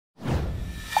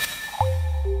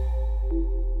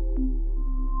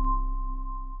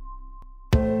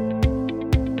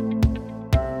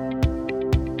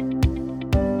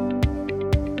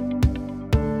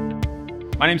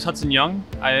My name is Hudson Young.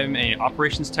 I am an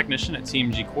operations technician at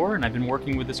TMG Core, and I've been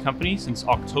working with this company since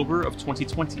October of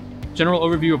 2020. General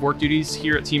overview of work duties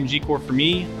here at TMG Core for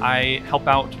me: I help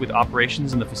out with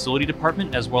operations in the facility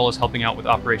department, as well as helping out with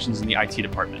operations in the IT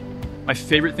department. My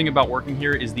favorite thing about working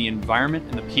here is the environment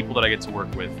and the people that I get to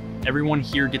work with. Everyone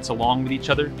here gets along with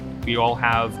each other. We all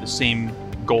have the same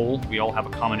goal. We all have a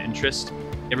common interest.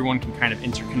 Everyone can kind of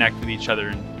interconnect with each other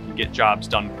and can get jobs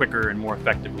done quicker and more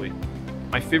effectively.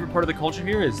 My favorite part of the culture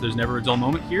here is there's never a dull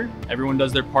moment here. Everyone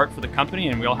does their part for the company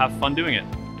and we all have fun doing it.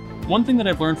 One thing that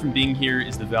I've learned from being here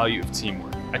is the value of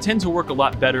teamwork. I tend to work a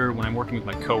lot better when I'm working with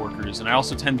my coworkers, and I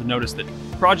also tend to notice that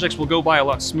projects will go by a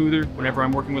lot smoother whenever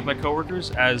I'm working with my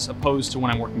coworkers as opposed to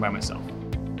when I'm working by myself.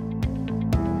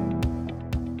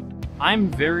 I'm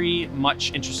very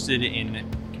much interested in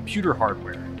computer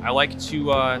hardware. I like to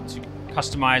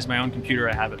customize my own computer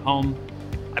I have at home.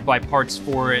 I buy parts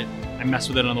for it. I mess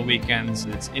with it on the weekends.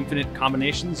 It's infinite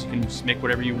combinations. You can just make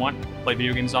whatever you want, play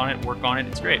video games on it, work on it.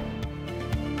 It's great.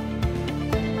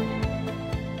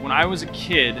 When I was a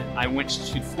kid, I went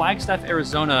to Flagstaff,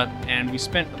 Arizona, and we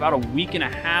spent about a week and a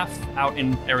half out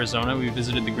in Arizona. We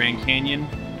visited the Grand Canyon.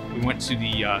 We went to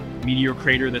the meteor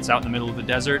crater that's out in the middle of the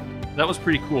desert. That was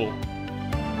pretty cool.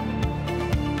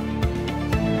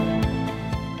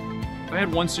 If I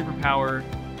had one superpower,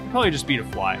 it'd probably just be to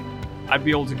fly. I'd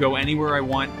be able to go anywhere I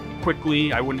want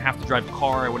quickly. I wouldn't have to drive a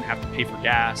car. I wouldn't have to pay for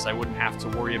gas. I wouldn't have to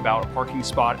worry about a parking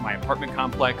spot in my apartment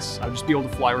complex. I'd just be able to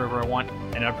fly wherever I want,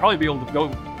 and I'd probably be able to go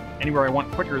anywhere I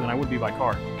want quicker than I would be by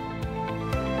car.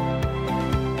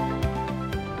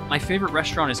 My favorite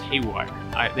restaurant is Haywire.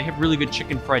 They have really good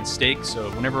chicken fried steak,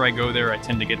 so whenever I go there, I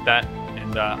tend to get that.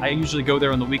 And I usually go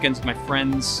there on the weekends with my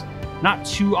friends. Not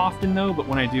too often though, but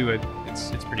when I do, it's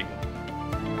pretty good.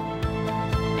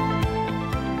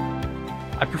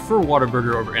 I prefer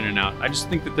Whataburger over In-N-Out. I just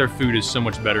think that their food is so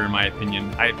much better in my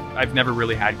opinion. I've never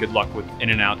really had good luck with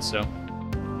In-N-Out, so.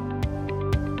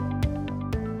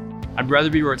 I'd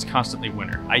rather be where it's constantly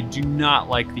winter. I do not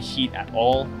like the heat at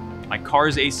all. My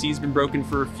car's AC's been broken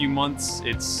for a few months.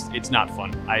 It's not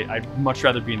fun. I'd much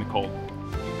rather be in the cold.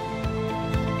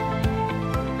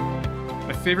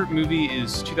 My favorite movie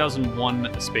is 2001: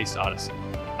 A Space Odyssey.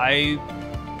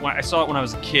 When I saw it when I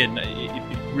was a kid,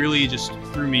 it really just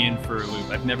threw me in for a loop.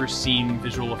 I've never seen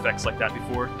visual effects like that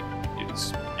before.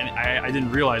 And I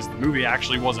didn't realize the movie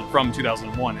actually wasn't from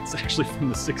 2001. It's actually from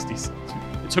the 60s.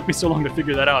 It took me so long to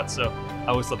figure that out, so I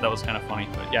always thought that was kind of funny.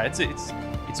 But yeah, it's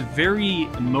a very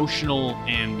emotional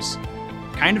and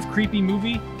kind of creepy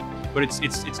movie, but it's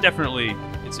definitely,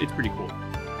 it's pretty cool.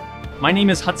 My name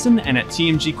is Hudson, and at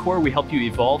TMG Core, we help you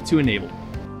evolve to enable.